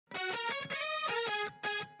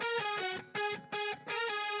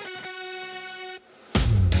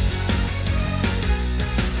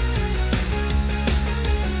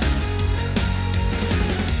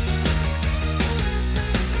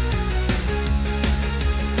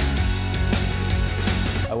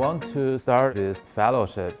want to start this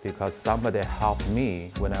fellowship because somebody helped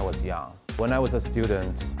me when I was young. When I was a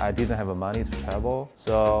student, I didn't have money to travel,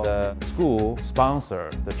 so the school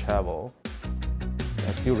sponsored the travel.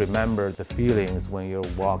 I still remember the feelings when you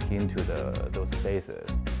walk into those spaces.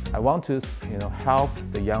 I want to help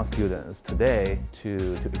the young students today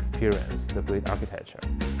to experience the great architecture.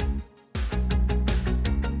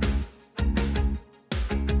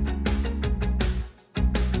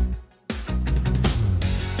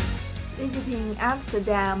 Visiting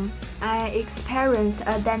Amsterdam, I experienced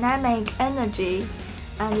a dynamic energy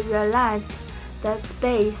and realized that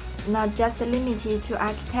space not just limited to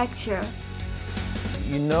architecture.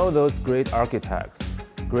 You know those great architects,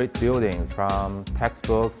 great buildings from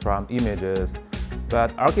textbooks, from images,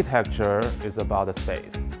 but architecture is about the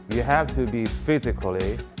space. You have to be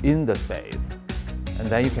physically in the space, and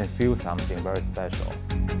then you can feel something very special.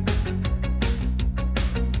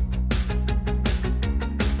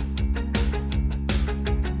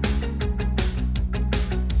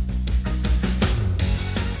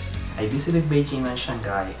 I visited Beijing and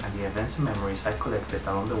Shanghai, and the events and memories I collected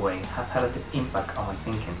along the way have had a deep impact on my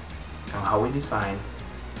thinking and how we design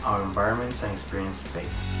our environments and experience space.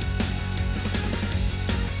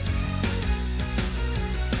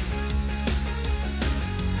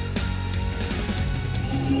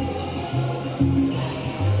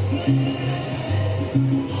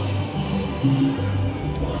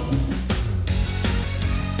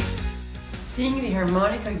 Seeing the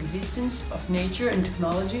harmonic coexistence of nature and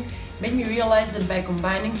technology made me realize that by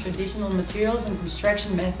combining traditional materials and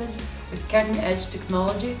construction methods with cutting-edge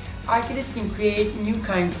technology, architects can create new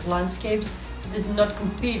kinds of landscapes that do not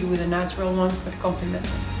compete with the natural ones but complement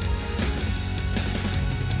them.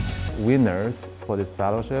 Winners for this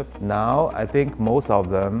fellowship, now I think most of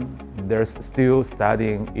them, they're still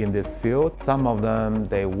studying in this field. Some of them,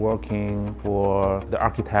 they're working for the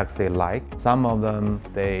architects they like. Some of them,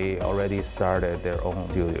 they already started their own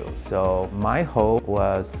studios. So my hope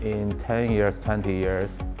was in 10 years, 20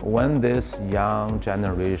 years, when these young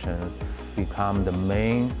generations become the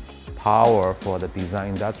main power for the design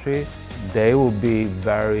industry, they will be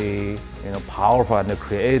very powerful and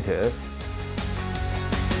creative.